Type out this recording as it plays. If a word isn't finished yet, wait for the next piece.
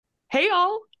Hey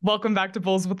y'all, welcome back to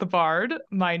Bowls with the Bard.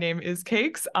 My name is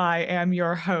Cakes. I am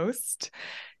your host.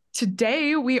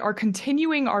 Today we are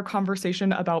continuing our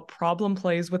conversation about problem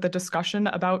plays with a discussion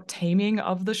about Taming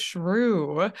of the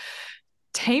Shrew.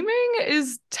 Taming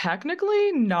is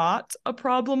technically not a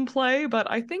problem play, but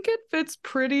I think it fits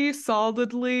pretty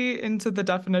solidly into the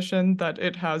definition that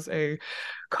it has a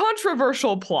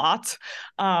controversial plot,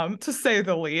 to say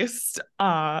the least.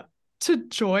 To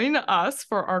join us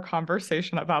for our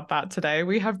conversation about that today,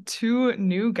 we have two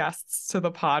new guests to the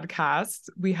podcast.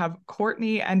 We have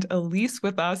Kourtney and Elyse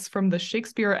with us from the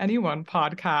Shakespeare Anyone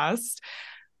podcast.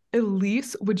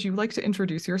 Elyse, would you like to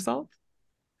introduce yourself?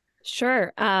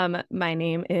 Sure. My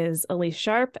name is Elyse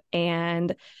Sharp,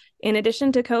 and in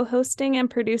addition to co-hosting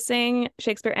and producing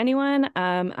Shakespeare Anyone,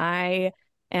 I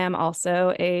am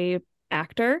also a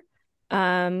actor.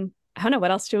 I don't know,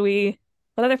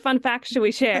 what other fun facts should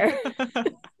we share?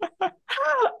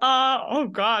 Oh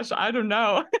gosh, I don't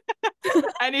know.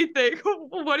 Anything.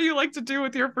 What do you like to do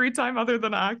with your free time other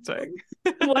than acting?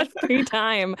 What free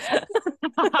time?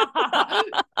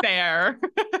 Fair.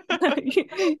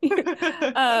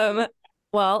 um,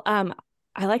 well,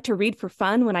 I like to read for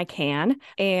fun when I can,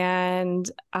 and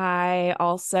I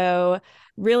also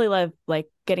really love like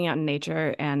getting out in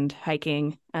nature and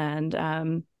hiking,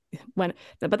 and but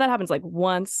that happens like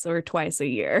once or twice a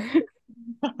year.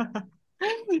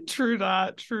 True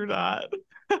that, true that.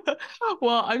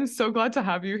 Well, I'm so glad to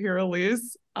have you here,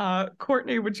 Elyse.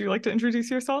 Kourtney, would you like to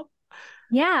introduce yourself?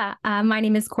 Yeah, my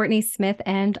name is Kourtney Smith,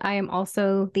 and I am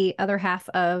also the other half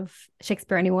of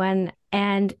Shakespeare Anyone.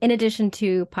 And in addition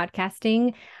to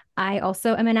podcasting, I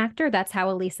also am an actor. That's how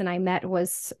Elyse and I met,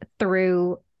 was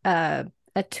through a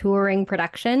touring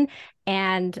production.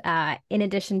 And in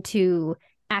addition to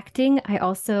acting, I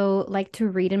also like to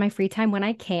read in my free time when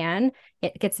I can.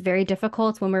 It gets very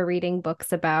difficult when we're reading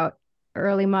books about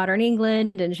early modern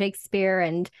England and Shakespeare,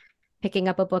 and picking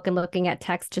up a book and looking at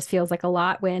text just feels like a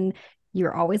lot when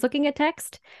you're always looking at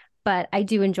text, but I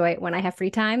do enjoy it when I have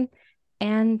free time.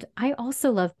 And I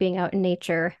also love being out in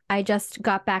nature. I just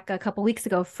got back a couple weeks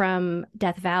ago from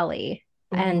Death Valley,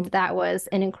 and that was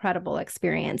an incredible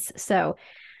experience. So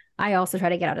I also try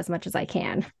to get out as much as I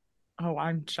can. Oh,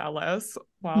 I'm jealous.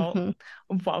 Well,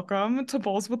 welcome to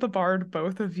Bowls with the Bard,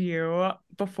 both of you.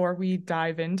 Before we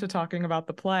dive into talking about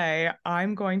the play,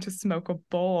 I'm going to smoke a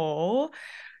bowl.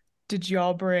 Did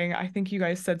y'all bring, I think you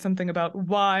guys said something about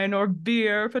wine or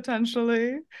beer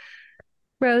potentially?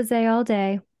 Rosé all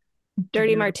day.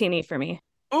 Dirty martini for me.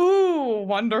 Ooh,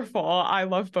 wonderful. I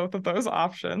love both of those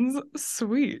options.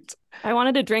 Sweet. I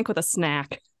wanted to drink with a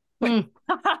snack.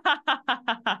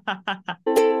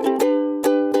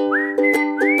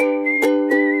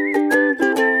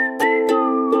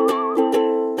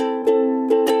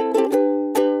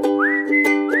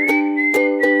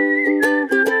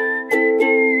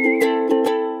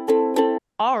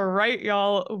 All right,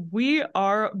 y'all, we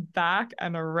are back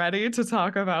and ready to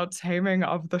talk about Taming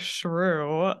of the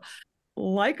Shrew.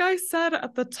 Like I said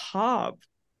at the top,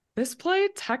 this play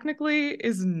technically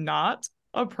is not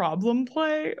a problem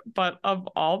play, but of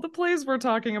all the plays we're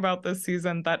talking about this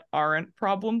season that aren't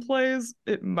problem plays,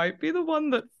 it might be the one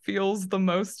that feels the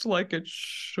most like it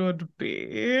should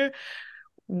be.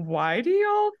 Why do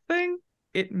y'all think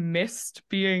it missed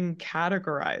being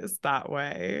categorized that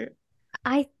way?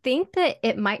 I think that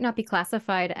it might not be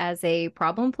classified as a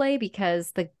problem play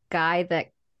because the guy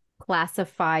that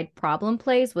classified problem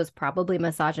plays was probably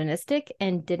misogynistic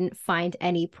and didn't find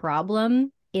any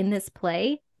problem in this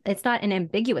play. It's not an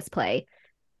ambiguous play.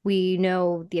 We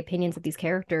know the opinions of these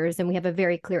characters and we have a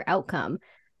very clear outcome,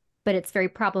 but it's very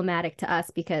problematic to us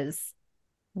because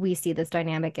we see this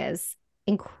dynamic as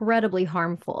incredibly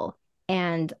harmful.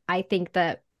 And I think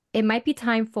that it might be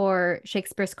time for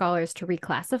Shakespeare scholars to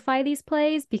reclassify these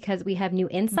plays because we have new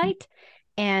insight.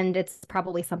 And it's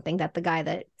probably something that the guy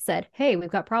that said, hey, we've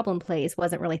got problem plays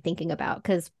wasn't really thinking about,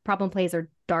 because problem plays are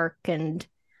dark and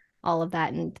all of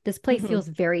that. And this play feels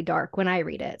very dark when I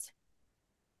read it.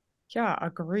 Yeah,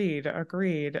 agreed.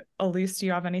 Elyse, do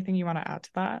you have anything you want to add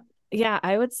to that? Yeah,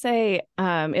 I would say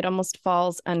it almost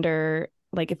falls under,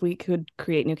 like, if we could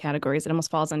create new categories, it almost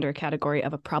falls under a category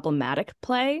of a problematic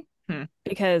play.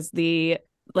 Because the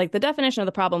definition of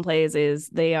the problem plays is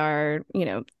they are,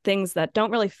 things that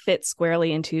don't really fit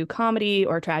squarely into comedy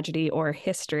or tragedy or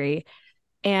history.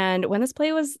 And when this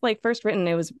play was first written,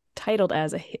 it was titled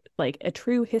as a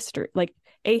true history, like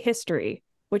a history,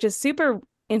 which is super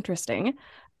interesting.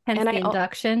 Hence the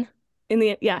induction.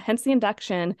 Hence the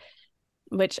induction,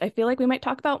 which I feel like we might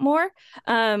talk about more.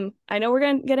 I know we're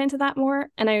going to get into that more.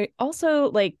 And I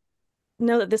also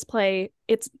know that this play,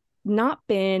 it's not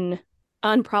been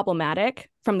unproblematic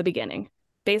from the beginning.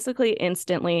 Basically,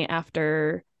 instantly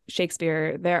after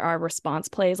Shakespeare, there are response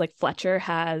plays. Like Fletcher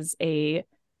has a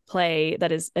play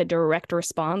that is a direct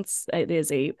response.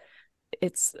 It's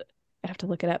I have to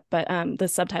look it up, but the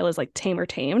subtitle is like Tame or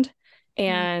Tamed.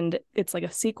 And it's like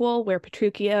a sequel where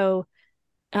Kate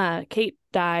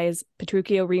dies,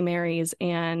 Petruchio remarries,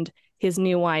 and his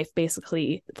new wife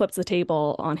basically flips the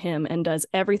table on him and does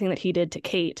everything that he did to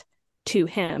Kate to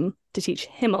him to teach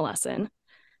him a lesson.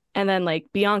 And then like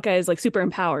Bianca is like super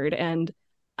empowered and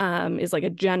is like a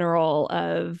general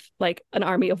of like an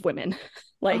army of women.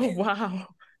 Like, oh, wow.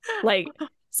 Like,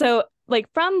 so like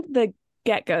from the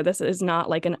get-go, this is not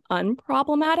like an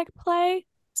unproblematic play.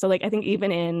 So like I think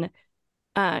even in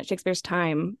Shakespeare's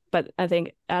time, but I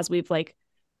think as we've like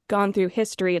gone through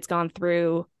history, it's gone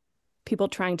through people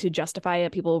trying to justify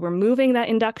it, people removing that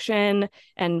induction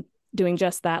and doing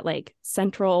just that like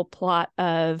central plot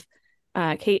of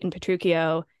Kate and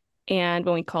Petruchio. And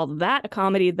when we call that a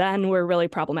comedy, then we're really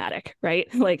problematic,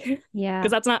 right? Like, yeah,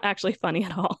 because that's not actually funny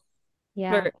at all.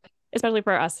 Yeah. Especially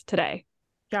for us today.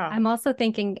 Yeah. I'm also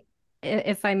thinking,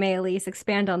 if I may, Elyse,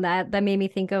 expand on that, that made me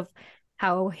think of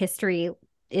how history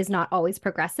is not always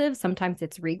progressive. Sometimes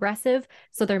it's regressive.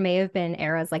 So there may have been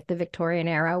eras like the Victorian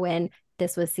era when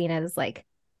this was seen as like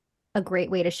a great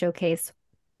way to showcase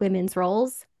women's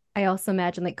roles. I also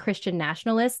imagine like Christian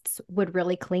nationalists would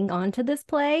really cling on to this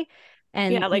play.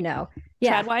 And, yeah, like,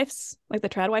 yeah. Tradwives, like the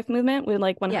Tradwife movement would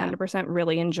like 100%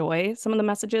 really enjoy some of the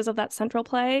messages of that central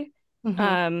play.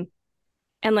 Mm-hmm.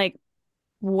 And like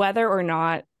whether or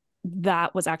not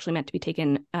that was actually meant to be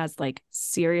taken as like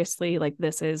seriously, like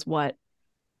this is what,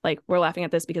 like we're laughing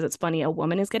at this because it's funny a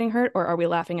woman is getting hurt, or are we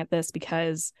laughing at this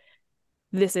because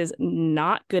this is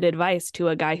not good advice to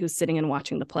a guy who's sitting and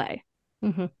watching the play?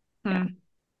 Mm-hmm. Yeah.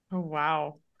 Oh,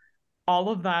 wow. All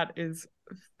of that is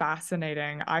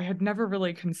fascinating. I had never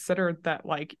really considered that,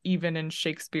 like, even in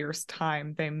Shakespeare's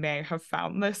time, they may have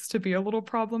found this to be a little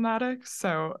problematic.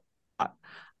 So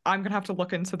I'm gonna have to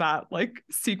look into that, like,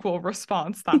 sequel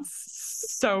response. That's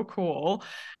so cool.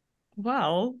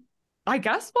 Well, I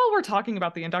guess while we're talking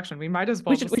about the induction, we might as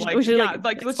well we should let's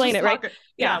explain it, right?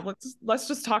 Let's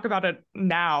just talk about it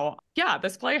now. Yeah,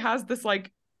 this play has this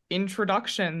like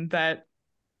introduction that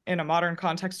in a modern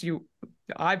context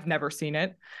I've never seen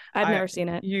it. I've never seen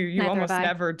it. You almost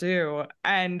never do.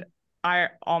 And I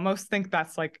almost think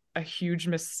that's like a huge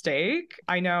mistake.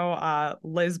 I know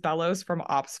Liz Bellows from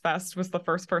OpsFest was the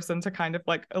first person to kind of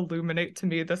like illuminate to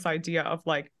me this idea of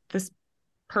like this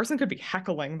person could be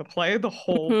heckling the play the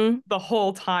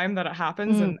whole time that it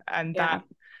happens, and that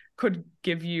could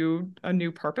give you a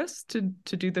new purpose to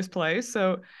do this play.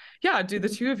 So yeah, do the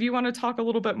two of you want to talk a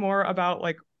little bit more about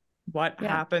like what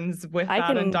happens with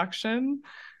that induction?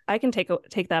 I can take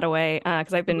that away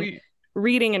because I've been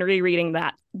reading and rereading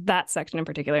that section in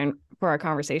particular for our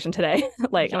conversation today.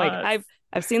 Like, yes.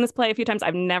 I've seen this play a few times.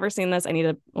 I've never seen this. I need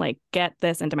to like get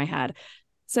this into my head.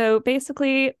 So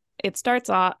basically,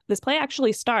 this play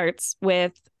actually starts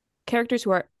with characters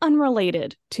who are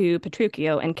unrelated to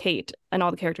Petruchio and Kate and all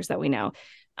the characters that we know.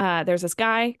 There's this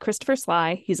guy, Christopher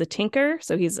Sly. He's a tinker,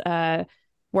 so he's a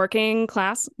working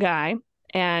class guy,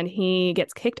 and he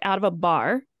gets kicked out of a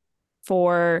bar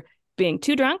for being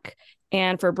too drunk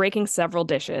and for breaking several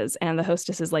dishes. And the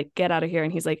hostess is like, get out of here.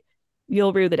 And he's like,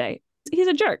 you'll rue the day. He's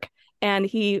a jerk. And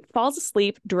he falls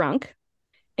asleep drunk.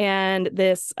 And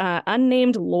this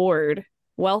unnamed lord,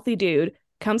 wealthy dude,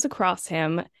 comes across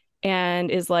him and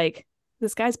is like,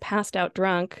 this guy's passed out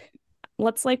drunk.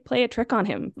 Let's like play a trick on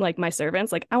him. Like my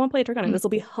servants, like I want to play a trick on him. This will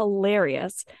be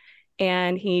hilarious.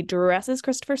 And he dresses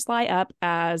Christopher Sly up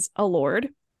as a lord.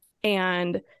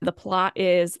 And the plot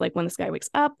is like when this guy wakes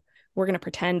up, we're going to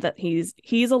pretend that he's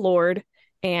a lord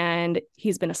and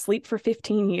he's been asleep for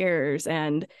 15 years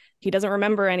and he doesn't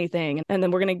remember anything. And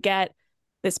then we're going to get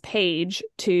this page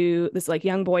to this like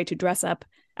young boy to dress up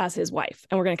as his wife.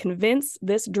 And we're going to convince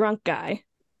this drunk guy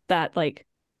that like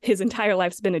his entire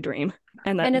life's been a dream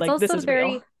and that like this is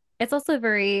real. It's also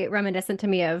very reminiscent to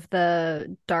me of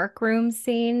the dark room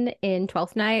scene in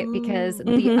Twelfth Night, because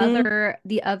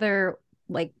the other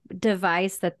like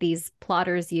device that these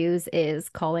plotters use is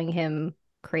calling him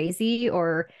crazy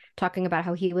or talking about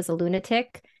how he was a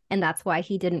lunatic, and that's why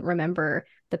he didn't remember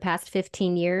the past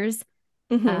 15 years.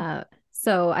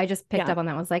 So I just picked up on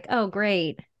that. I was like, oh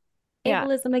great,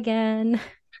 ableism again.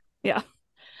 Yeah.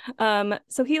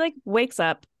 So he like wakes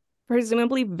up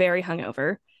presumably very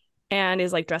hungover and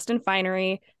is like dressed in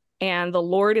finery, and the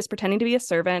lord is pretending to be a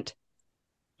servant.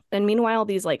 And meanwhile,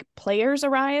 these like players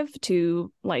arrive to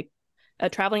like a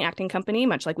traveling acting company,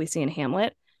 much like we see in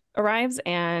Hamlet, arrives,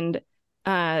 and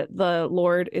the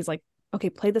lord is like okay,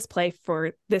 play this play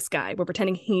for this guy. We're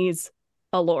pretending he's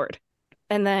a lord.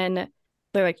 And then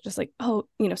they're like, just like, oh,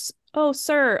 oh,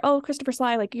 sir, oh, Christopher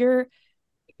Sly, like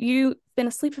you've been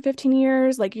asleep for 15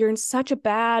 years. Like, you're in such a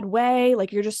bad way.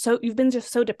 Like, you've been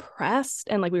just so depressed.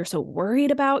 And like, we were so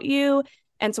worried about you.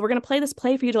 And so we're going to play this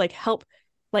play for you to like help,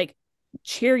 like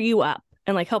cheer you up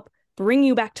and like help bring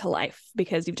you back to life,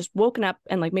 because you've just woken up,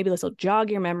 and like maybe this will jog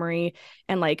your memory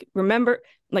and like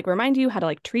remind you how to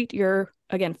like treat your,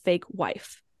 again, fake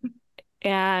wife.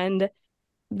 And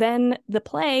then the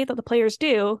play that the players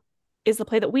do is the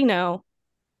play that we know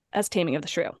as Taming of the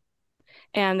Shrew.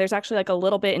 And there's actually like a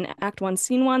little bit in Act 1,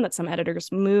 Scene 1 that some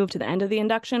editors move to the end of the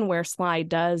induction, where Sly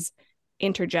does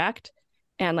interject,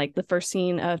 and like the first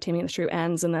scene of Taming of the Shrew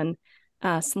ends, and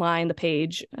then Sly and the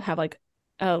page have like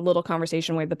a little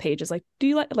conversation where the page is like, do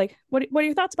you like what are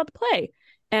your thoughts about the play?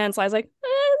 And Sly's like,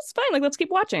 it's fine, like let's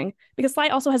keep watching, because Sly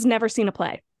also has never seen a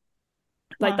play.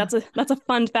 Like that's a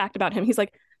fun fact about him. He's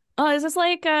like, oh, is this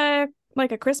like a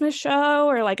Christmas show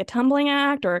or like a tumbling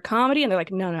act or a comedy? And they're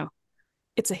like, no,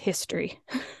 it's a history.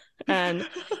 And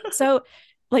so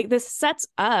like this sets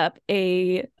up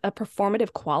a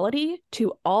performative quality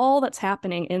to all that's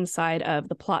happening inside of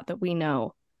the plot that we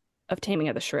know of Taming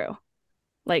of the Shrew.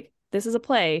 Like, this is a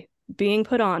play being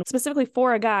put on specifically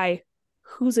for a guy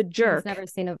who's a jerk,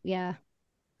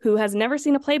 who has never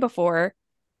seen a play before,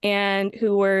 and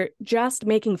who we're just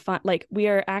making fun. Like, we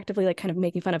are actively like kind of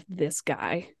making fun of this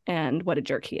guy and what a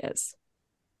jerk he is.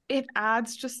 It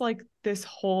adds just like this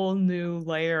whole new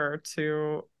layer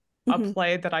to a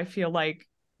play that I feel like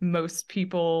most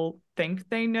people think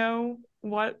they know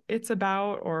what it's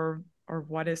about or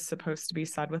what is supposed to be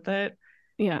said with it.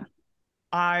 Yeah.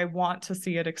 I want to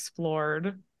see it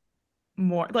explored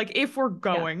more. Like, if we're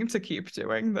going to keep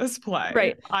doing this play,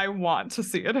 right, I want to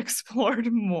see it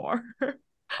explored more.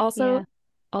 Also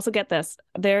get this.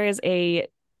 There is a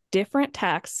different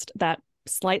text that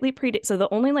slightly predates. So the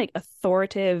only like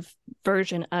authoritative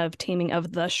version of Taming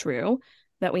of the Shrew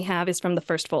that we have is from the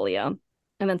first folio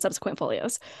and then subsequent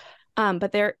folios.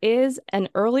 But there is an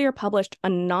earlier published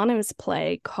anonymous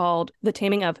play called The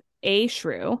Taming of a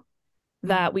Shrew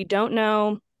that we don't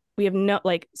know. We have no,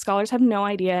 like, scholars have no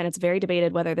idea, and it's very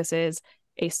debated whether this is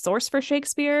a source for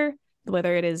Shakespeare,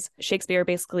 whether it is Shakespeare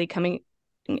basically coming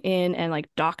in and like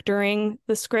doctoring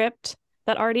the script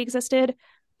that already existed,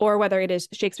 or whether it is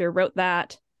Shakespeare wrote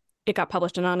that, it got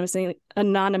published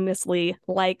anonymously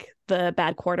like the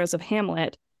bad quartos of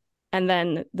Hamlet, and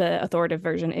then the authoritative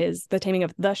version is The Taming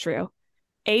of the Shrew.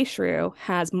 A Shrew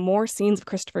has more scenes of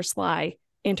Christopher Sly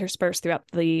interspersed throughout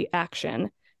the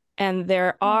action, and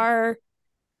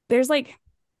there's like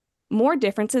more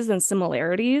differences than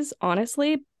similarities,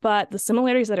 honestly, but the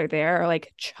similarities that are there are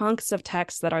like chunks of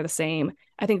text that are the same.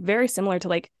 I think very similar to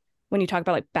like when you talk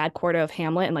about like bad quarto of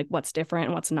Hamlet and like what's different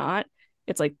and what's not.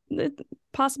 It's like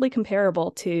possibly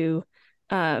comparable to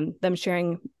them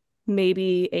sharing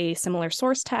maybe a similar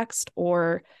source text,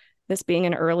 or this being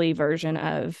an early version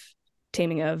of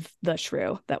Taming of the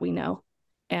Shrew that we know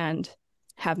and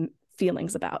have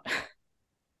feelings about.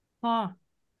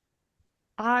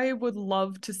 I would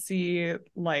love to see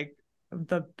like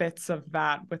the bits of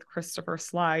that with Christopher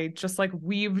Sly just like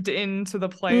weaved into the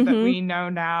play that we know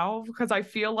now, because I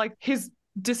feel like his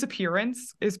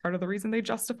disappearance is part of the reason they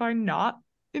justify not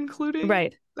including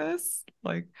this.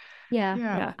 Like,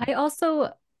 yeah. I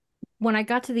also, when I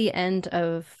got to the end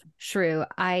of Shrew,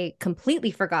 I completely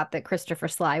forgot that Christopher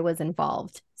Sly was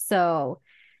involved. So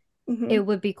it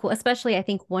would be cool, especially I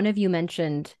think one of you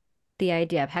mentioned the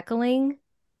idea of heckling,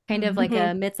 kind of like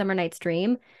a Midsummer Night's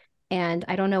Dream. And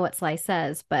I don't know what Sly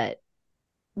says, but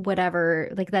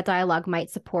whatever, like that dialogue might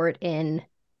support in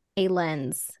a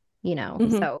lens,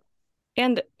 so.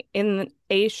 And in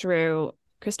A Shrew,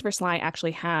 Christopher Sly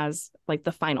actually has like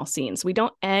the final scene. So we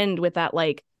don't end with that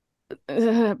like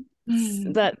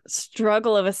that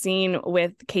struggle of a scene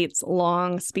with Kate's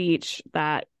long speech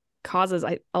that causes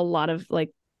a lot of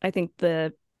like, I think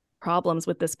the problems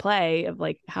with this play of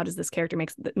like, how does this character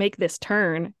make this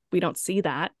turn? We don't see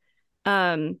that.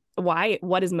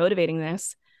 What is motivating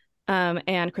this?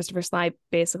 And Christopher Sly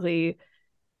basically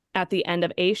at the end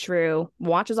of A Shrew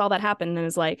watches all that happen and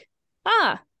is like,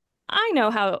 I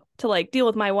know how to like deal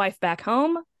with my wife back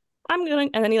home.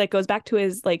 And then he like goes back to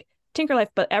his like tinker life,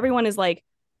 but everyone is like,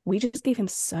 we just gave him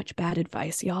such bad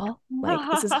advice, y'all. Like,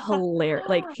 this is hilarious.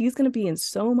 Like, he's gonna be in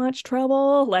so much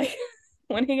trouble like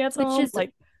when he gets home.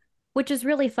 Which is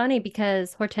really funny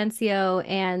because Hortensio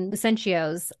and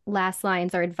Lucentio's last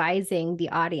lines are advising the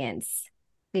audience.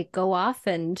 They go off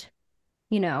and,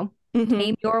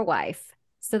 tame your wife.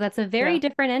 So that's a very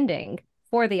different ending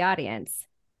for the audience.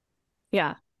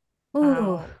 Yeah.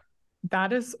 Ooh.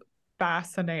 That is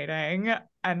fascinating.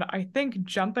 And I think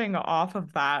jumping off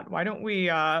of that, why don't we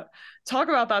talk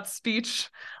about that speech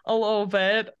a little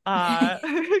bit?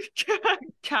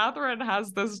 Catherine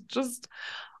has this just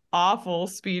awful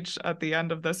speech at the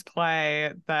end of this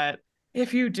play that,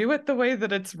 if you do it the way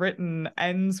that it's written,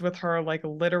 ends with her like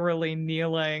literally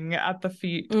kneeling at the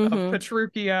feet of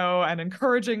Petruchio and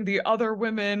encouraging the other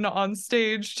women on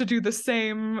stage to do the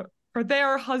same for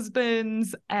their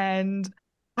husbands. And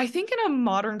I think in a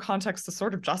modern context, to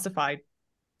sort of justify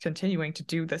continuing to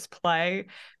do this play,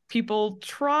 people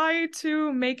try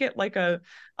to make it like a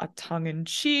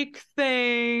tongue-in-cheek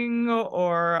thing,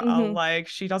 or like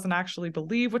she doesn't actually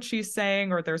believe what she's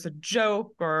saying, or there's a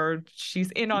joke, or she's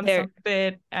in on some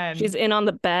bit and she's in on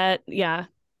the bet. Yeah.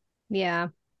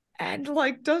 And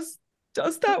like, does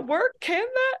that work? Can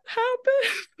that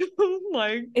happen?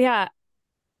 Like, yeah,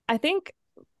 I think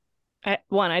I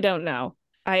don't know.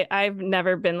 I've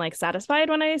never been like satisfied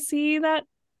when I see that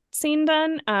scene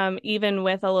done, even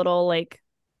with a little like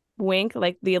wink.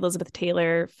 Like the Elizabeth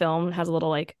Taylor film has a little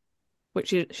like, which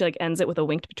she like ends it with a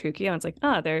wink to Petruchio, and it's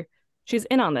like, she's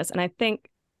in on this. And I think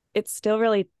it's still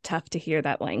really tough to hear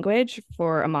that language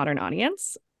for a modern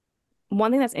audience.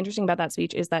 One thing that's interesting about that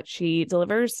speech is that she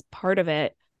delivers part of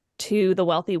it to the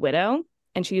wealthy widow,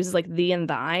 and she uses like thee and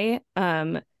thy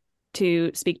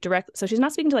to speak direct. So she's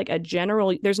not speaking to like a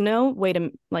general. There's no way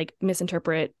to like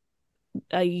misinterpret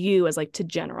a you as like to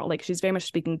general. Like she's very much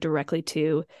speaking directly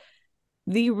to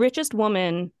the richest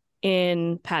woman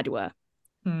in Padua.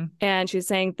 And she's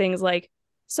saying things like,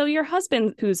 so your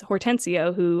husband, who's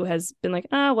Hortensio, who has been like,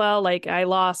 like I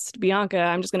lost Bianca,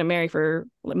 I'm just going to marry for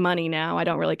money now. I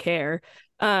don't really care.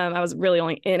 I was really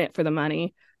only in it for the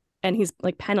money. And he's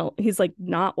like he's like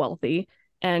not wealthy.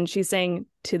 And she's saying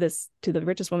to the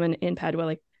richest woman in Padua,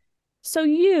 like, so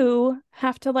you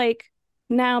have to like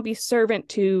now be servant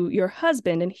to your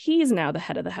husband, and he's now the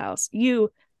head of the house.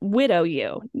 You widow,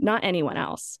 you, not anyone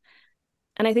else.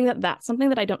 And I think that that's something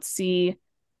that I don't see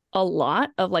a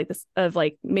lot of, like this, of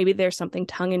like maybe there's something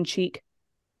tongue in cheek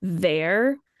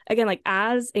there. Again, like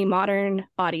as a modern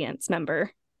audience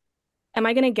member, am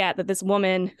I going to get that this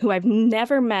woman who I've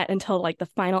never met until like the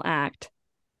final act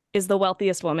is the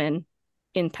wealthiest woman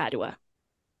in Padua?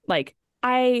 Like,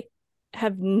 I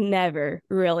have never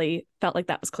really felt like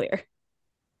that was clear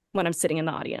when I'm sitting in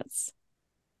the audience.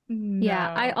 No.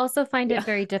 Yeah, I also find it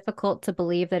very difficult to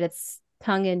believe that it's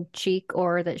tongue in cheek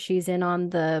or that she's in on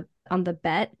the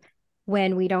bet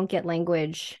when we don't get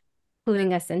language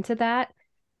cluing us into that,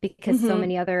 because so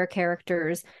many other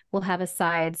characters will have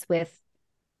asides with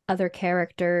other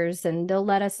characters and they'll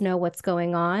let us know what's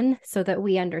going on so that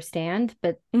we understand,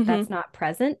 but that's not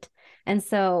present. And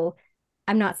so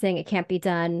I'm not saying it can't be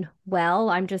done well.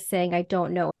 I'm just saying I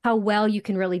don't know how well you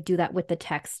can really do that with the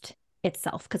text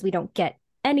itself, because we don't get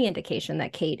any indication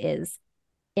that Kate is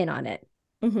in on it.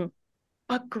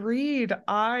 Agreed.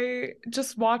 I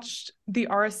just watched the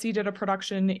RSC did a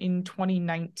production in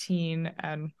 2019,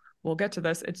 and we'll get to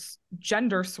this. It's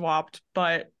gender swapped,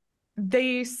 but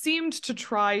they seemed to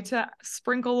try to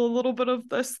sprinkle a little bit of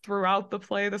this throughout the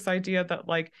play, this idea that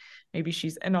like maybe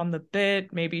she's in on the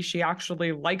bit, maybe she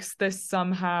actually likes this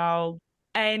somehow.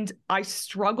 And I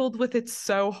struggled with it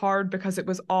so hard because it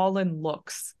was all in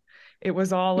looks. It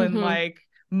was all in like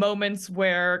moments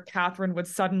where Catherine would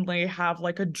suddenly have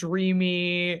like a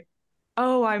dreamy,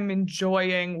 oh, I'm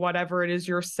enjoying whatever it is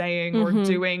you're saying or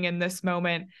doing in this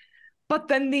moment. But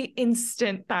then the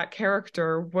instant that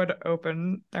character would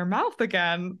open their mouth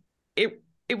again, it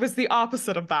was the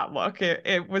opposite of that look.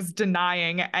 It was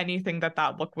denying anything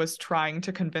that look was trying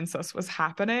to convince us was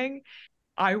happening.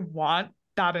 I want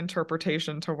that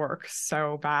interpretation to work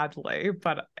so badly,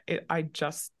 but I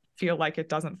just feel like it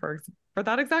doesn't for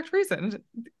that exact reason.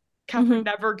 Catherine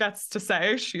never gets to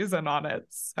say she's in on it.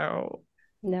 So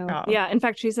no. Yeah, in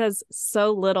fact, she says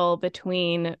so little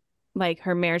between like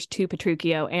her marriage to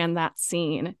Petruchio and that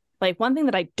scene. Like one thing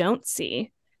that I don't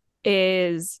see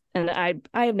is, and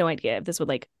I have no idea if this would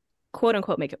like quote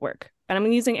unquote make it work. And I'm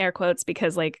using air quotes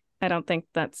because like I don't think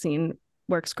that scene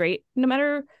works great no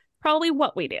matter probably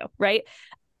what we do, right?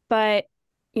 But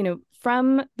you know,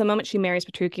 from the moment she marries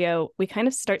Petruchio, we kind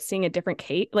of start seeing a different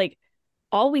Kate. Like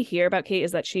all we hear about Kate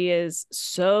is that she is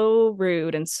so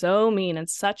rude and so mean and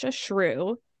such a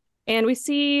shrew. And we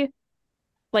see,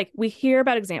 like, we hear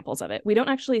about examples of it. We don't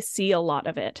actually see a lot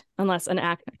of it unless an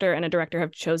actor and a director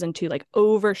have chosen to like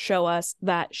overshow us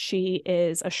that she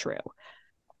is a shrew.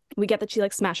 We get that she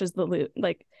like smashes the lute,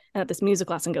 like, and that this music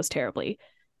lesson goes terribly.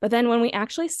 But then when we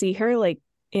actually see her like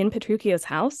in Petruchio's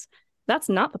house, that's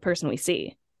not the person we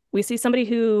see. We see somebody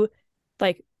who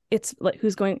like, it's like,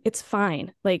 who's going, it's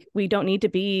fine. Like, we don't need to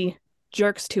be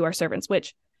jerks to our servants,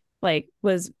 which like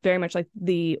was very much like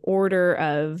the order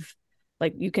of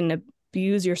like you can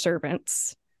abuse your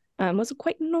servants, was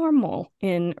quite normal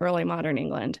in early modern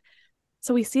England.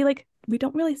 So we see like we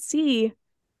don't really see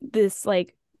this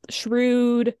like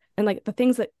shrewd, and like the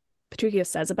things that Petruchio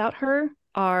says about her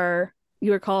are,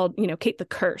 you were called, you know, Kate the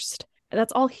Cursed.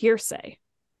 That's all hearsay.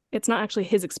 It's not actually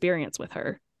his experience with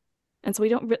her. And so we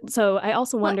don't so I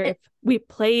also wonder if we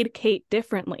played Kate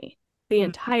differently the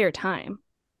entire time,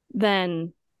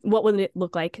 then what would it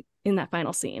look like in that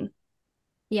final scene?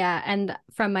 Yeah, and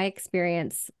from my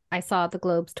experience, I saw the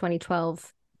Globe's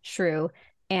 2012 Shrew,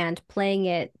 and playing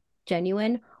it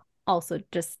genuine also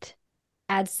just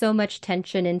adds so much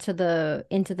tension into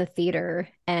the theater.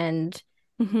 And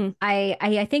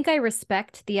I think I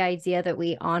respect the idea that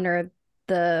we honor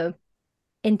the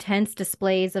intense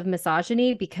displays of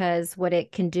misogyny, because what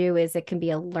it can do is it can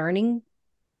be a learning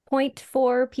point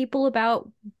for people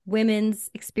about women's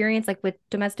experience, like with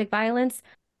domestic violence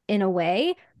in a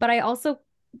way. But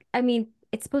I mean,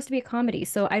 it's supposed to be a comedy,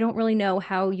 so I don't really know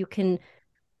how you can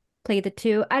play the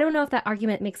two. I don't know if that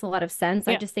argument makes a lot of sense.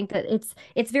 Yeah. I just think that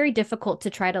it's very difficult to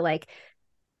try to like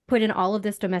put in all of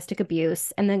this domestic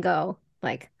abuse and then go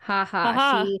like, ha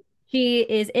ha, she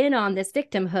is in on this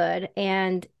victimhood.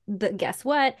 And guess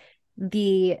what?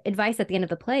 The advice at the end of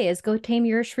the play is go tame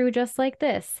your shrew just like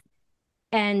this.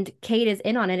 And Kate is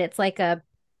in on it. It's like I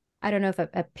don't know if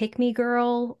a pick-me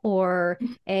girl or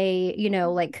a, you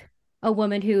know, like a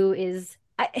woman who is,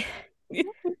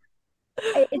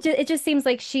 it just seems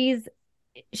like she's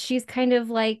kind of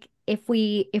like, if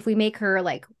we make her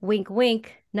like wink,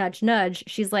 wink, nudge, nudge,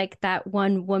 she's like that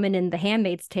one woman in The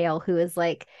Handmaid's Tale who is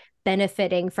like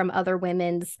benefiting from other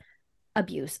women's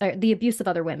abuse, or the abuse of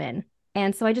other women.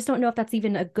 And so I just don't know if that's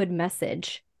even a good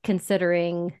message,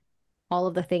 considering all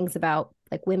of the things about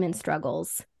like women's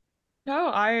struggles. No,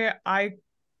 I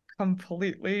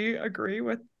completely agree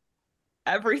with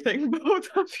everything both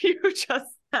of you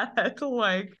just said.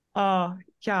 Like,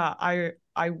 yeah,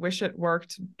 I wish it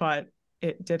worked, but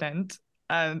it didn't,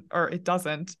 or it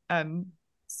doesn't. And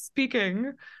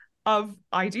speaking of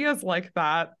ideas like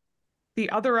that, the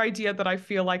other idea that I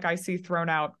feel like I see thrown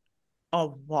out a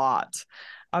lot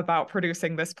about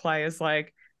producing this play is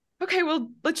like, okay, well,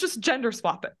 let's just gender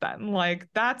swap it then. Like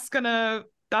that's gonna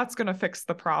fix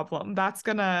the problem. That's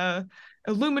gonna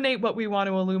illuminate what we want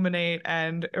to illuminate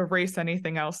and erase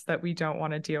anything else that we don't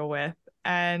want to deal with.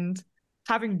 And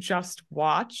having just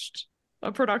watched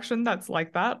a production that's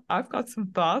like that, I've got some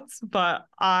thoughts, but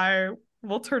I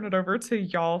will turn it over to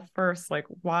y'all first. Like,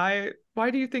 why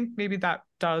do you think maybe that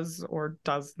does or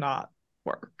does not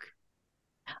work?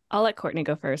 I'll let Kourtney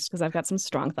go first because I've got some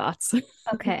strong thoughts.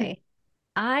 Okay.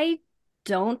 I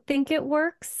don't think it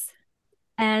works,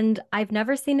 and I've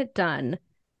never seen it done,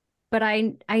 but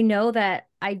I know that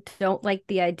I don't like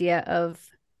the idea of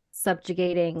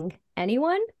subjugating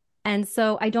anyone. And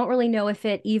so I don't really know if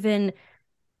it even,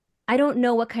 I don't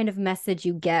know what kind of message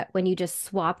you get when you just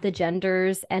swap the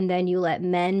genders and then you let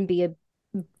men be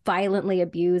violently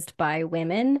abused by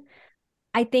women.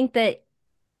 I think that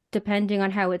depending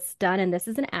on how it's done, and this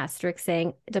is an asterisk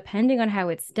saying, depending on how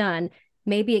it's done,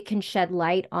 maybe it can shed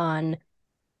light on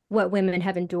what women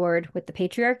have endured with the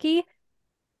patriarchy.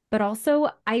 But also,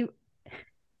 I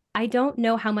don't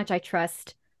know how much I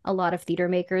trust a lot of theater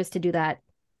makers to do that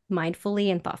mindfully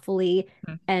and thoughtfully.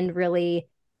 And really,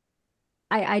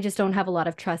 I just don't have a lot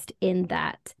of trust in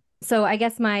that. So I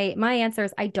guess my answer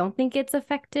is I don't think it's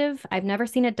effective. I've never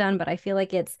seen it done, but I feel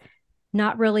like it's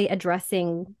not really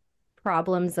addressing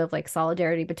problems of like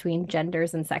solidarity between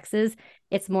genders and sexes.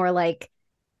 It's more like,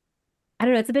 I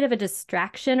don't know, it's a bit of a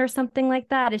distraction or something like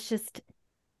that. It's just,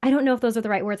 I don't know if those are the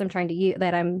right words I'm trying to use,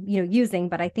 that I'm, using,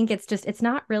 but I think it's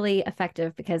not really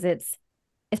effective because it's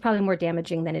probably more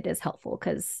damaging than it is helpful,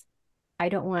 because I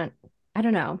don't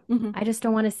know. I just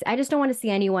don't want to see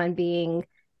anyone being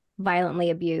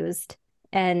violently abused.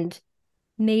 And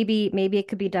maybe it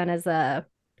could be done as a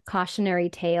cautionary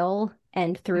tale,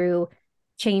 and through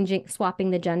swapping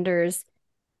the genders,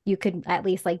 you could at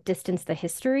least like distance the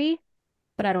history.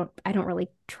 But I don't really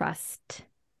trust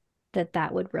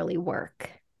that would really work,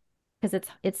 because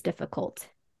it's difficult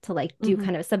to like do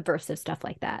kind of subversive stuff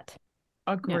like that.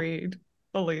 Agreed.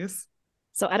 Yeah. Elyse?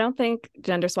 So I don't think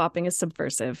gender swapping is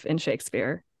subversive in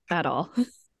Shakespeare at all.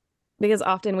 Because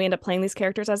often we end up playing these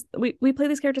characters as we play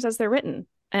these characters as they're written.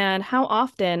 And how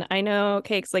often, I know,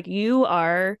 Cakes, like you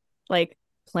are like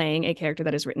playing a character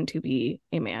that is written to be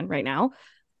a man right now.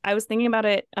 I was thinking about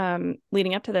it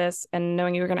leading up to this and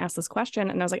knowing you were going to ask this question.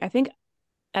 And I was like, I think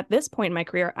at this point in my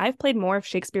career, I've played more of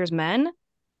Shakespeare's men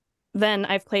than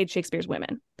I've played Shakespeare's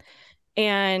women.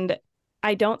 And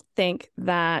I don't think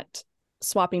that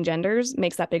swapping genders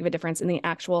makes that big of a difference in the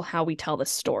actual how we tell the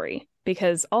story,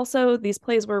 because also these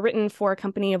plays were written for a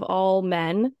company of all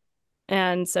men,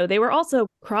 and so they were also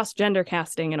cross-gender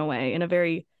casting in a way, in a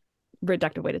very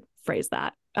reductive way to phrase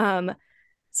that.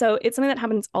 So it's something that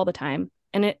happens all the time,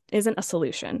 and it isn't a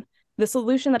solution. The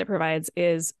solution that it provides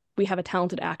is we have a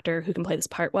talented actor who can play this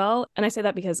part well, and I say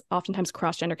that because oftentimes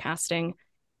cross-gender casting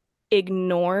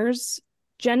ignores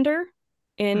gender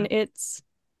in its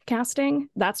casting.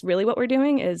 That's really what we're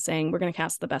doing, is saying we're going to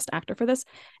cast the best actor for this.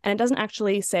 And it doesn't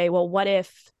actually say, well, what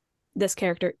if this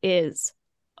character is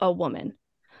a woman?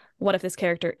 What if this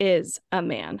character is a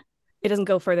man? It doesn't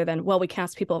go further than, well, we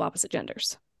cast people of opposite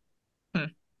genders.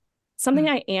 Something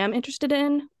I am interested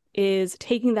in is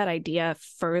taking that idea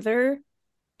further,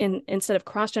 instead of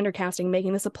cross-gender casting,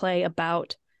 making this a play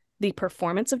about the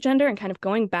performance of gender, and kind of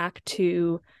going back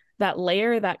to that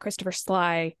layer that Christopher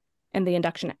Sly and the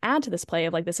induction add to this play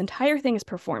of like, this entire thing is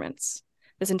performance.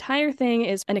 This entire thing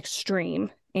is an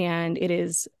extreme, and it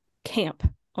is camp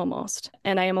almost.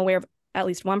 And I am aware of at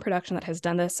least one production that has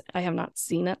done this. I have not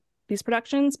seen these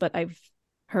productions, but I've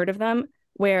heard of them,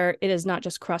 where it is not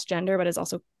just cross-gender, but is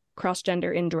also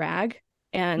cross-gender in drag,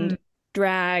 and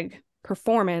drag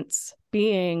performance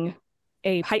being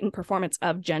a heightened performance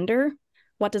of gender.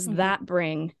 What does that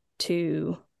bring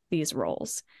to these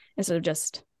roles, instead of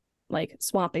just like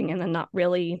swapping and then not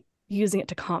really using it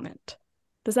to comment?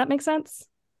 Does that make sense?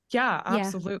 Yeah,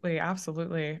 absolutely.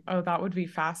 Absolutely. Oh, that would be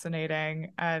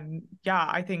fascinating. And yeah,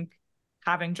 I think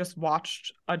having just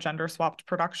watched a gender swapped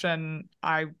production,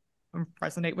 I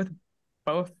resonate with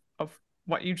both of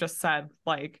what you just said.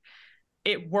 Like,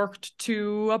 it worked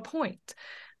to a point.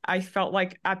 I felt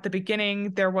like at the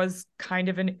beginning there was kind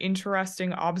of an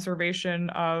interesting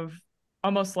observation of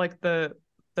almost like the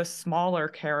smaller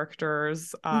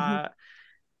characters,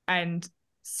 and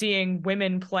seeing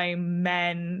women play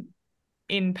men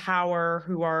in power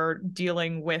who are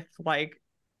dealing with like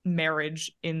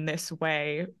marriage in this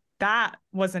way. That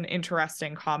was an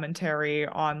interesting commentary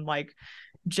on like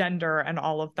gender and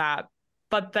all of that.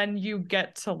 But then you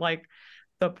get to like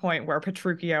the point where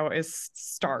Petruchio is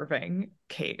starving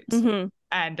Kate,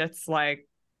 and it's like,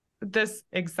 this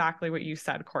exactly what you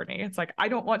said, Kourtney. It's like, I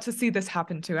don't want to see this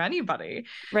happen to anybody.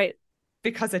 Right.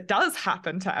 Because it does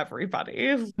happen to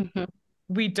everybody.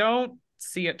 We don't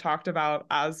see it talked about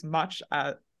as much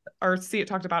as, or see it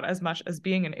talked about as much as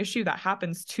being an issue that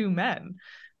happens to men.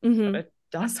 But it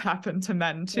does happen to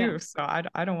men too. So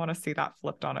I don't want to see that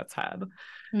flipped on its head.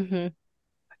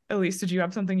 Elyse, did you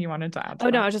have something you wanted to add to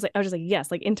that? No, I was just like, yes,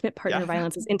 like intimate partner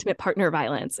violence is intimate partner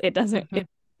violence. It doesn't,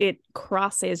 it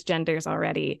crosses genders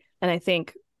already. And I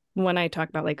think when I talk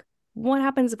about like, what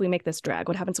happens if we make this drag?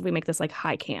 What happens if we make this like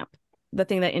high camp? The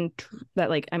thing that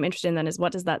like I'm interested in then is,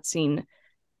 what does that scene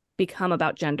become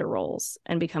about gender roles,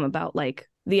 and become about like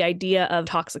the idea of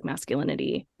toxic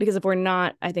masculinity? Because if we're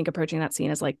not, I think, approaching that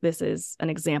scene as like, this is an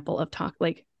example of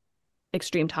like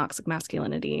extreme toxic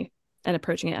masculinity, and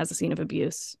approaching it as a scene of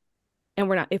abuse,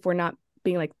 and if we're not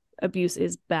being like, abuse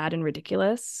is bad and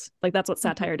ridiculous, like that's what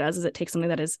satire does, is it takes something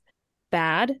that is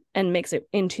bad and makes it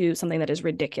into something that is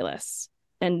ridiculous,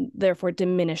 and therefore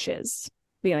diminishes,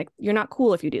 being like, you're not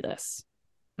cool if you do this.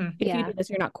 If you do this,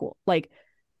 you're not cool. Like,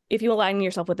 if you align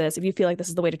yourself with this, if you feel like this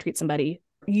is the way to treat somebody,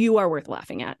 you are worth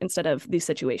laughing at, instead of the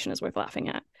situation is worth laughing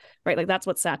at, right? Like, that's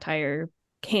what satire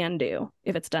can do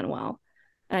if it's done well.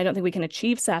 And I don't think we can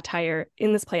achieve satire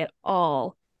in this play at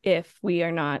all if we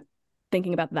are not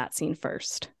thinking about that scene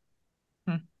first.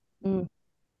 And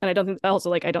I don't think, also,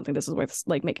 like, I don't think this is worth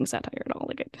like making satire at all.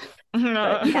 Like,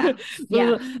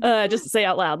 just to say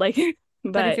out loud, like,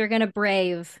 but if you're gonna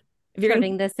brave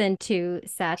turning this into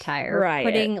satire, right,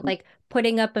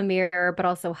 putting up a mirror, but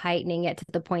also heightening it to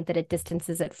the point that it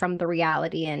distances it from the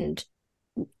reality and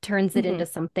turns it into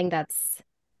something that's,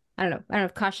 I don't know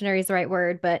if cautionary is the right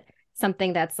word, but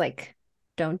something that's like,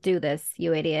 don't do this,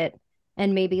 you idiot.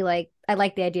 And maybe like, I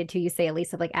like the idea too, you say,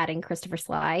 Elyse, of like adding Christopher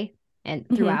Sly and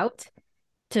throughout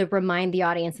to remind the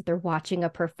audience that they're watching a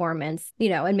performance, you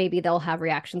know, and maybe they'll have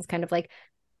reactions kind of like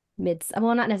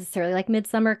well, not necessarily like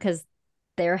Midsummer, because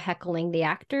they're heckling the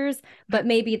actors, but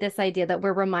maybe this idea that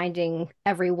we're reminding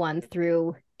everyone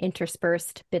through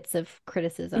interspersed bits of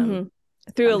criticism,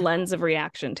 through a lens of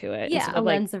reaction to it. Yeah, a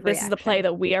lens of reaction. This is the play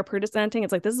that we are presenting.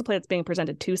 It's like, this is a play that's being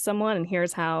presented to someone, and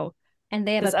here's how. And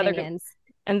they have opinions.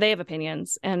 And they have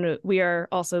opinions, and we are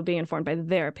also being informed by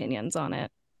their opinions on it.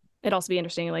 It'd also be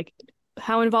interesting, like,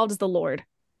 how involved is the Lord?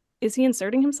 Is he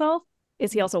inserting himself?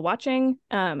 Is he also watching?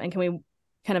 And can we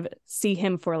kind of see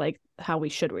him for like how we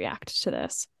should react to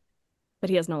this?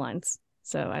 But he has no lines,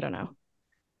 so I don't know.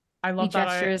 I He love that.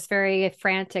 gestures very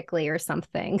frantically or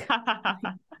something.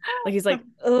 Like he's like,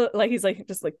 ugh, like he's like,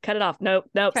 just like cut it off. Nope,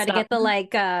 Try to stop. get the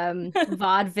like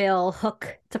vaudeville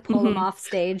hook to pull him off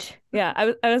stage. Yeah,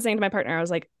 I was saying to my partner, I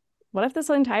was like, what if this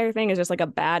entire thing is just like a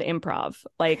bad improv?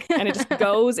 Like, and it just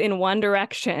goes in one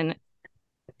direction.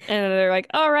 And they're like,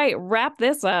 all right, wrap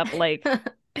this up. Like,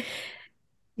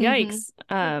 yikes.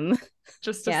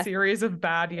 Just a series of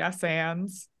bad yes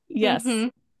ands. Yes.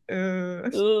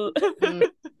 Yikes.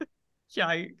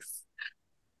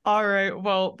 All right.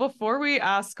 Well, before we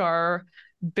ask our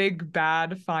big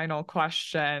bad final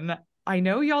question, I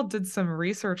know y'all did some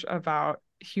research about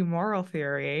humoral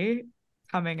theory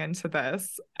coming into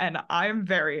this, and I'm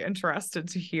very interested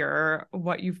to hear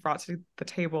what you've brought to the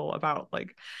table about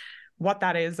like what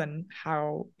that is and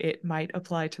how it might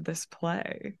apply to this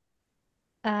play.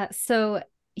 So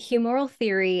humoral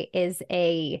theory is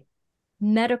a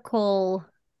medical,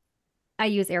 I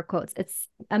use air quotes, it's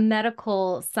a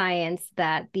medical science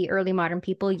that the early modern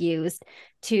people used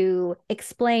to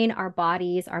explain our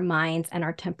bodies, our minds, and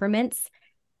our temperaments.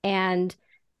 And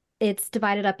it's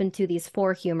divided up into these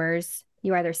 4 humors.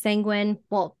 You're either sanguine,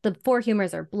 well, the 4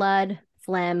 humors are blood,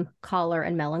 phlegm, choler,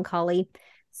 and melancholy.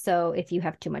 So if you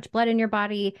have too much blood in your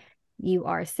body, you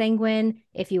are sanguine.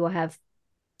 If you have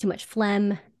too much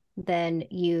phlegm, then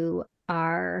you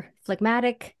are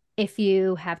phlegmatic. If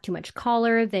you have too much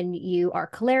choler, then you are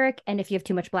choleric. And if you have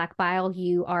too much black bile,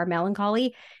 you are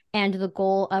melancholy. And the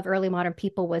goal of early modern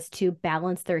people was to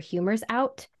balance their humors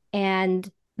out. And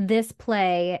this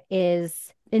play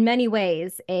is, in many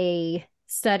ways, a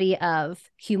study of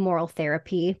humoral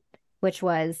therapy, which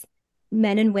was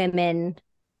men and women,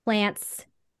 plants,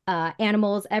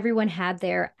 animals. Everyone had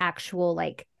their actual,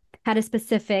 like, had a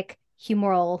specific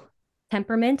humoral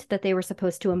temperament that they were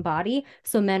supposed to embody.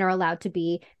 So men are allowed to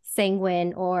be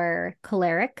sanguine or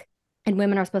choleric, and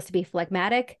women are supposed to be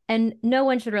phlegmatic. And no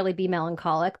one should really be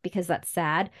melancholic because that's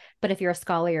sad. But if you're a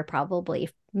scholar, you're probably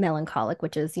melancholic,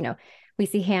 which is, we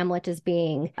see Hamlet as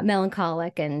being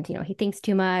melancholic and, he thinks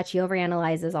too much, he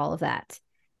overanalyzes, all of that.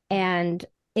 And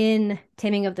in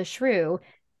Taming of the Shrew,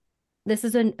 this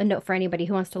is a note for anybody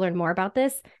who wants to learn more about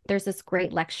this. There's this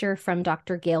great lecture from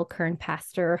Dr. Gail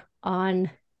Kern-Pastor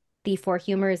on the 4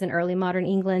 humors in early modern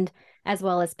England, as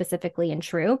well as specifically in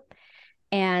Shrew.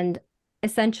 And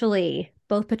essentially,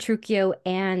 both Petruchio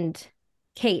and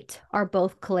Kate are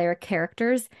both choleric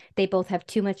characters. They both have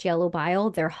too much yellow bile.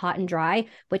 They're hot and dry,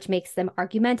 which makes them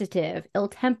argumentative,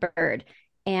 ill-tempered.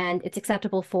 And it's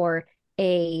acceptable for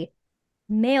a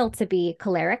male to be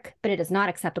choleric, but it is not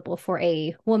acceptable for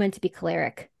a woman to be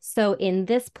choleric. So in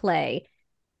this play,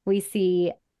 we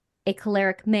see a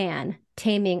choleric man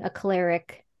taming a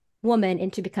choleric woman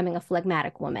into becoming a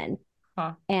phlegmatic woman.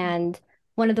 And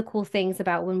one of the cool things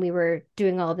about when we were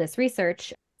doing all of this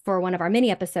research for one of our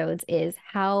mini episodes is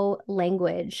how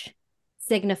language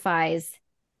signifies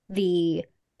the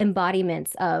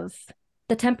embodiments of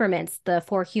the temperaments, the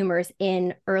 4 humors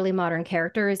in early modern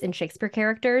characters, in Shakespeare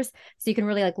characters. So you can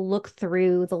really like look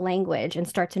through the language and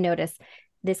start to notice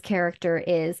this character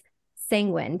is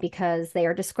sanguine because they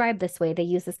are described this way. They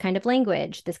use this kind of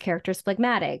language. This character is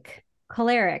phlegmatic,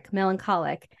 choleric,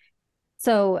 melancholic.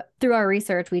 So through our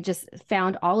research, we just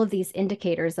found all of these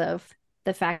indicators of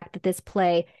the fact that this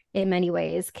play in many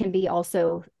ways can be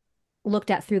also looked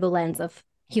at through the lens of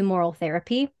humoral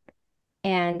therapy.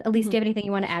 And Elyse, do you have anything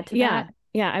you want to add to that?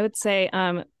 Yeah, I would say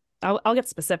I'll get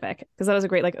specific because that was a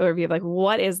great like overview of like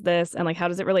what is this and like how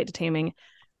does it relate to taming.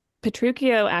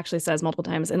 Petruchio actually says multiple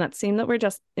times in that scene that we're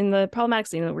just in the problematic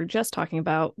scene that we're just talking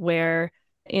about, where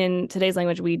in today's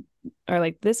language we are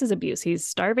like, this is abuse. He's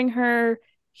starving her.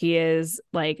 He is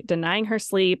like denying her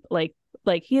sleep. Like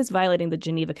he is violating the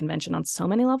Geneva Convention on so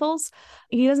many levels.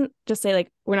 He doesn't just say like,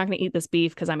 we're not going to eat this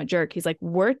beef because I'm a jerk. He's like,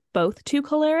 we're both too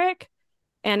choleric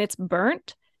and it's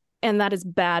burnt. And that is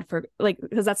bad for like,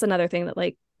 because that's another thing that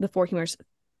like the 4 humors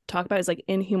talk about is like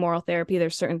in humoral therapy,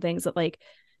 there's certain things that like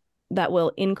that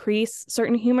will increase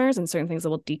certain humors and certain things that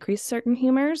will decrease certain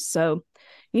humors. So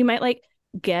you might like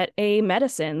get a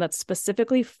medicine that's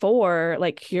specifically for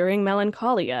like curing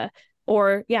melancholia.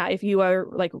 Or yeah, if you are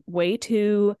like way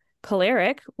too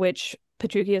choleric, which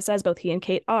Petruchio says both he and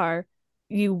Kate are,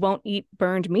 you won't eat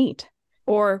burned meat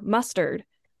or mustard.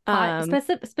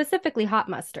 Specifically hot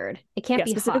mustard. It can't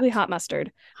be specifically hot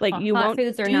mustard. Like you hot won't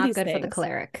foods are do not these good things. for the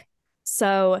choleric.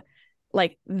 So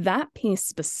like that piece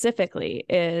specifically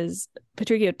is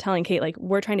Petruchio telling Kate, like,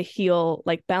 we're trying to heal,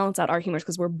 like balance out our humors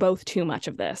because we're both too much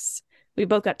of this. We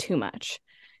both got too much.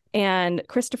 And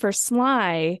Christopher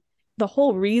Sly, the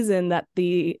whole reason that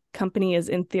the company is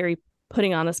in theory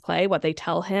putting on this play, what they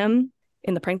tell him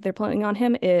in the prank they're playing on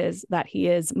him is that he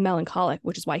is melancholic,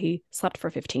 which is why he slept for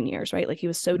 15 years, right? Like he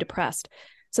was so depressed.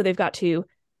 So they've got to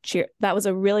cheer. That was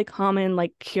a really common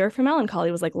like cure for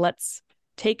melancholy, was like, let's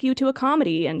take you to a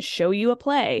comedy and show you a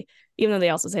play, even though they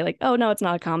also say like, oh no, it's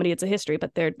not a comedy, it's a history,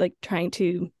 but they're like trying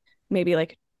to maybe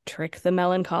like trick the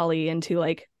melancholy into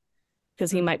like,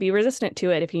 because he might be resistant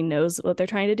to it if he knows what they're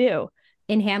trying to do.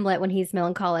 In Hamlet, when he's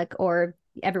melancholic, or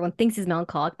everyone thinks he's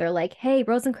melancholic, they're like, hey,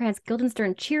 Rosencrantz,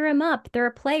 Guildenstern, cheer him up, there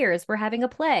are players, we're having a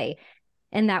play.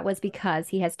 And that was because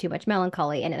he has too much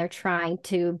melancholy, and they're trying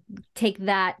to take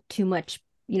that too much,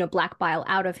 black bile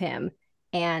out of him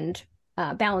and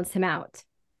balance him out.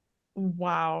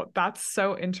 Wow, that's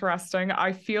so interesting.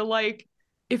 I feel like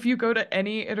if you go to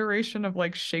any iteration of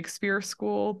like Shakespeare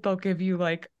school, they'll give you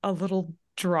like a little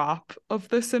drop of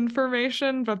this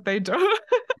information, but they don't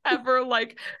ever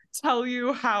like tell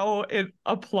you how it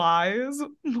applies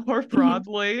more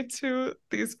broadly to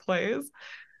these plays.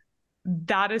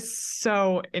 That is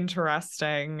so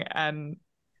interesting. And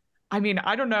I mean,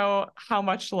 I don't know how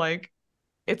much like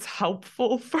it's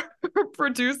helpful for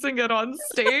producing it on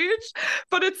stage,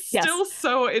 but it's still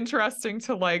so interesting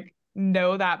to like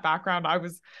know that background. I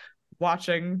was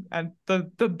watching and the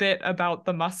bit about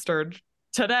the mustard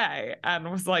today and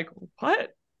was like,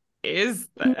 what is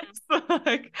this?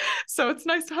 Like, so it's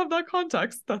nice to have that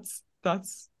context.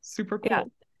 That's super cool. Yeah.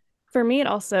 For me, it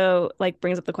also like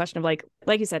brings up the question of like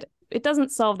you said, it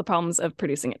doesn't solve the problems of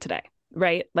producing it today,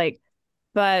 right? Like,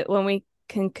 but when we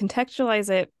can contextualize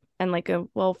it and like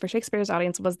for Shakespeare's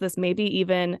audience, was this maybe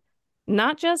even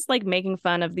not just like making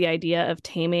fun of the idea of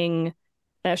taming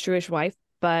a shrewish wife,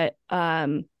 but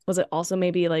was it also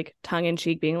maybe like tongue in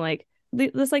cheek being like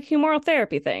this like humoral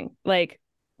therapy thing? Like,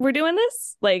 we're doing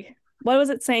this? Like, what was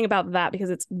it saying about that? Because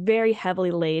it's very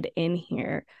heavily laid in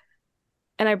here.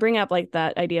 And I bring up like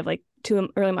that idea of like to an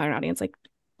early modern audience, like,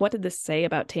 what did this say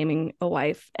about taming a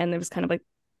wife? And there was kind of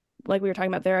like we were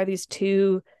talking about, there are these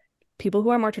two people who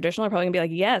are more traditional are probably gonna be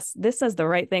like, yes, this says the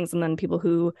right things. And then people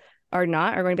who are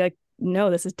not are going to be like, no,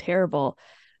 this is terrible.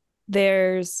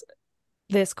 There's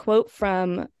this quote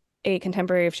from a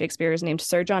contemporary of Shakespeare's named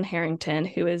Sir John Harrington,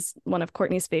 who is one of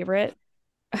Kourtney's favorite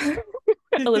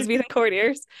Elizabethan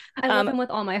courtiers. I love him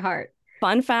with all my heart.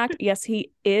 Fun fact, yes,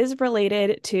 he is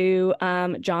related to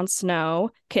Jon Snow,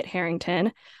 Kit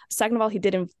Harington. Second of all,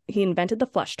 he invented the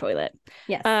flush toilet.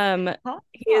 Yes.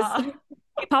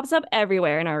 He pops up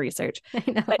everywhere in our research. I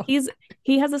know. But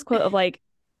he has this quote of like,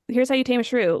 here's how you tame a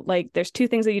shrew. Like, there's two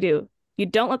things that you do. You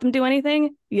don't let them do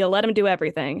anything, you let them do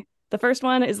everything. The first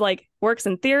one is like works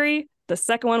in theory. The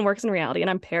second one works in reality. And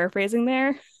I'm paraphrasing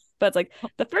there, but it's like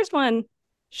the first one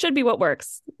should be what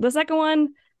works. The second one,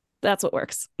 that's what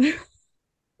works.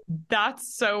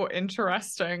 That's so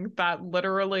interesting. That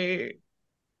literally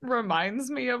reminds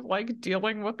me of like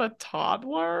dealing with a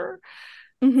toddler.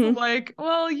 Mm-hmm. Like,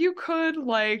 well, you could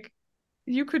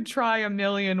try a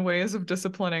million ways of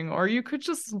disciplining, or you could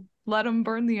just let them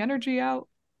burn the energy out.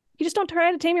 You just don't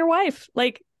try to tame your wife.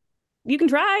 Like, you can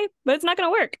try, but it's not going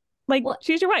to work. Like,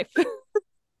 she's your wife.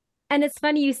 And it's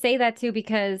funny you say that too,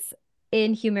 because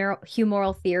in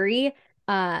humoral theory,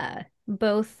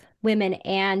 both women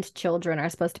and children are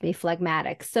supposed to be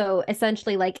phlegmatic. So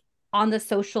essentially, like on the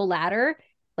social ladder,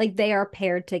 like they are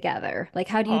paired together. Like,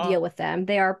 how do you deal with them?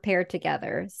 They are paired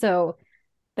together. So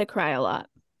they cry a lot.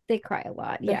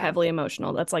 They're heavily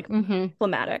emotional. That's like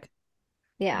phlegmatic.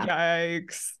 Yeah.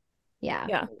 Yikes.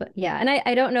 Yeah. But yeah. And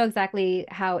I don't know exactly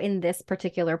how in this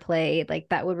particular play, like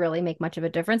that would really make much of a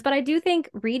difference. But I do think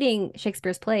reading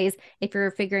Shakespeare's plays, if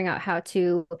you're figuring out how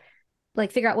to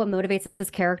like figure out what motivates this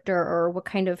character or what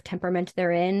kind of temperament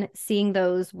they're in, seeing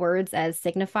those words as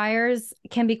signifiers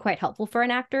can be quite helpful for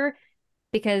an actor,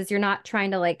 because you're not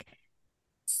trying to like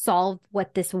solve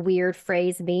what this weird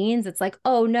phrase means. It's like,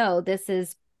 oh no, this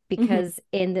is because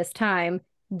in this time,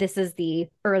 this is the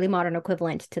early modern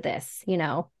equivalent to this,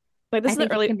 Like, this I is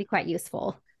think it can be quite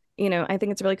useful. I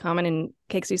think it's really common in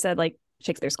Cakes, you said like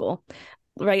Shakespeare school,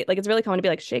 right? Like, it's really common to be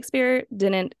like, Shakespeare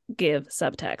didn't give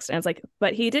subtext. And it's like,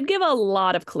 but he did give a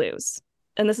lot of clues.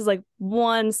 And this is like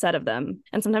one set of them.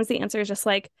 And sometimes the answer is just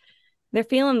like, they're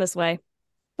feeling this way.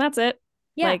 That's it.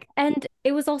 Yeah. Like, and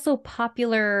it was also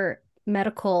popular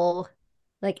medical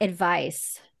like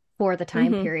advice for the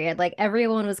time period. Like,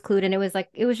 everyone was clued, and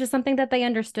it was just something that they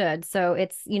understood. So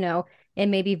it's, it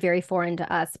may be very foreign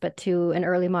to us, but to an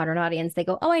early modern audience, they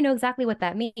go, oh, I know exactly what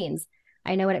that means.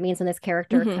 I know what it means when this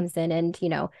character comes in, and,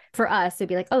 for us, it'd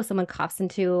be like, oh, someone coughs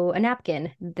into a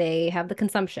napkin, they have the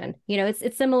consumption.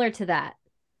 It's similar to that.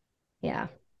 Yeah.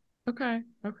 Okay.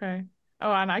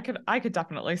 Oh, and I could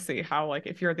definitely see how, like,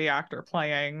 if you're the actor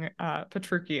playing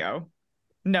Petruchio,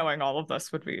 knowing all of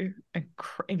this would be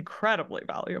incredibly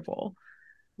valuable.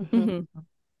 Mm-hmm.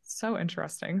 So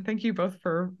interesting. Thank you both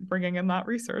for bringing in that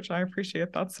research. I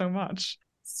appreciate that so much.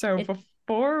 So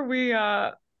before we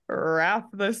wrap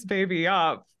this baby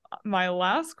up, my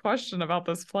last question about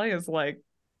this play is like,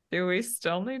 do we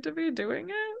still need to be doing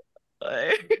it?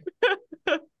 Like,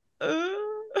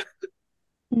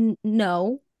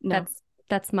 No. No.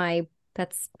 That's my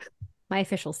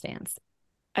official stance.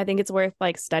 I think it's worth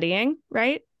like studying,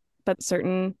 right? But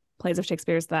certain plays of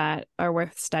Shakespeare's that are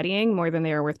worth studying more than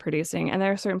they are worth producing. And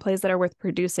there are certain plays that are worth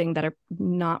producing that are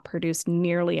not produced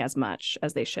nearly as much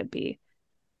as they should be.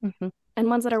 Mm-hmm. And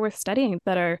ones that are worth studying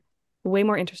that are way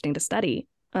more interesting to study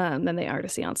than they are to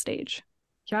see on stage.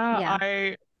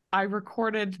 Yeah. I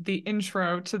recorded the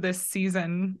intro to this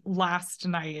season last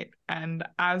night. And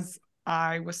as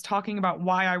I was talking about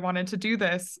why I wanted to do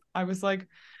this, I was like,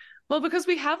 well, because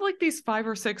we have like these 5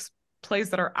 or 6 plays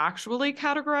that are actually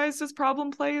categorized as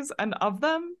problem plays, and of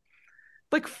them,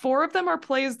 like 4 of them are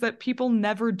plays that people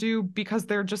never do because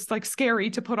they're just like scary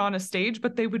to put on a stage,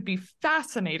 but they would be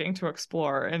fascinating to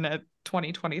explore in a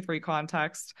 2023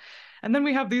 context. And then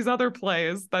we have these other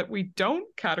plays that we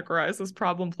don't categorize as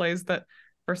problem plays that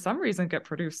for some reason get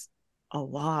produced a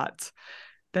lot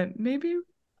that maybe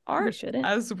aren't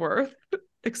as worth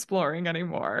exploring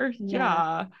anymore.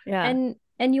 Yeah. And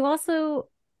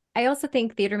I also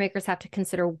think theater makers have to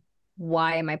consider,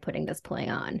 why am I putting this play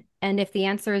on? And if the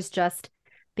answer is just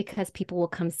because people will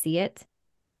come see it,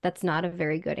 that's not a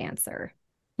very good answer.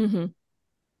 Mm-hmm.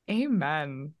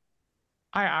 Amen.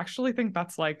 I actually think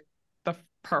that's like the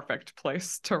perfect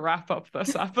place to wrap up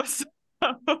this episode.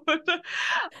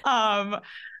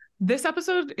 This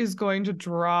episode is going to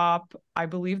drop, I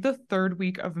believe, the 3rd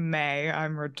week of May.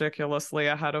 I'm ridiculously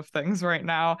ahead of things right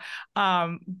now.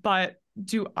 But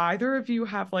do either of you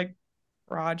have like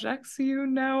projects you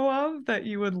know of that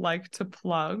you would like to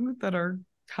plug that are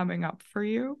coming up for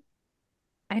you?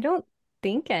 I don't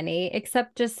think any,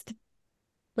 except just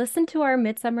listen to our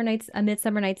Midsummer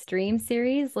Night's Dream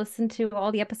series. Listen to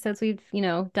all the episodes we've,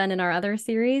 done in our other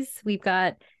series. We've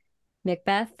got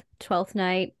Macbeth, Twelfth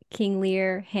Night, King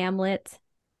Lear, Hamlet.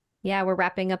 Yeah, we're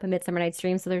wrapping up A Midsummer Night's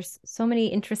Dream. So there's so many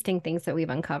interesting things that we've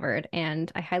uncovered.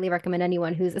 And I highly recommend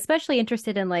anyone who's especially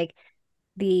interested in like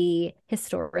the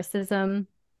historicism.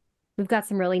 We've got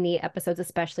some really neat episodes,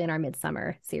 especially in our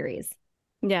Midsummer series.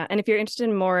 Yeah. And if you're interested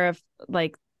in more of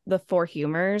like the 4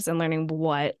 humors and learning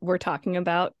what we're talking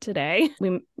about today,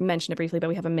 we mentioned it briefly, but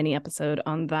we have a mini episode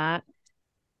on that.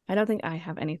 I don't think I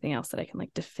have anything else that I can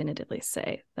like definitively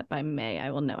say that by May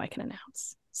I will know I can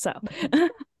announce. So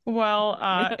well,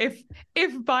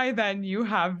 if by then you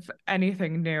have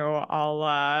anything new,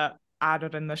 I'll add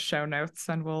it in the show notes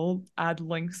and we'll add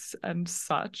links and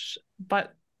such.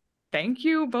 But thank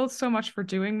you both so much for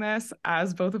doing this.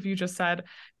 As both of you just said,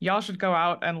 y'all should go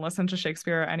out and listen to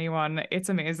Shakespeare Anyone. It's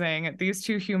amazing. These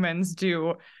 2 humans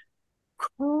do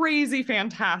crazy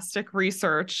fantastic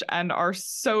research and are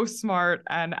so smart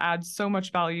and add so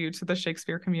much value to the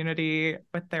Shakespeare community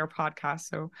with their podcast.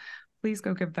 So please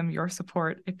go give them your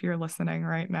support if you're listening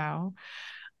right now.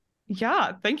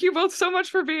 Yeah, thank you both so much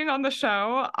for being on the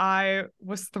show. I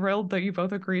was thrilled that you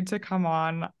both agreed to come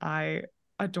on. I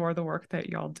adore the work that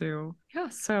y'all do. Yeah,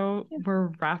 so we're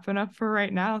wrapping up for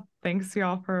right now. Thanks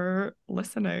y'all for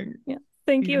listening. Yeah.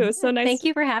 Thank you. It was so nice. Thank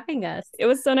you for having us. It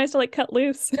was so nice to like cut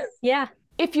loose. Yeah.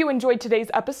 If you enjoyed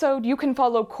today's episode, you can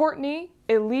follow Kourtney,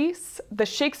 Elyse, the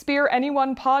Shakespeare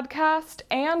Anyone podcast,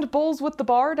 and Bowls with the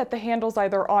Bard at the handles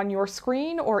either on your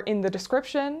screen or in the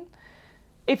description.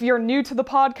 If you're new to the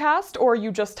podcast or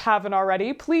you just haven't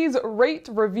already, please rate,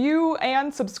 review,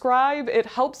 and subscribe. It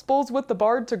helps Bowls with the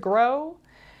Bard to grow.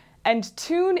 And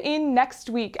tune in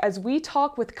next week as we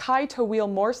talk with Kai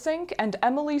Towheel-Morsink and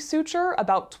Emily Suture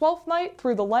about Twelfth Night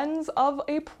through the lens of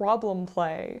a problem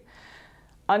play.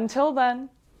 Until then,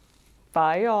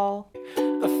 bye y'all.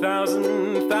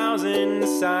 1,000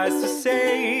 sighs to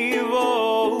save.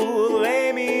 Oh,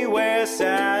 lay me where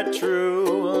sad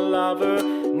true lover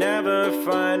never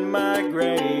find my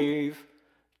grave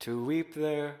to weep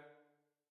there.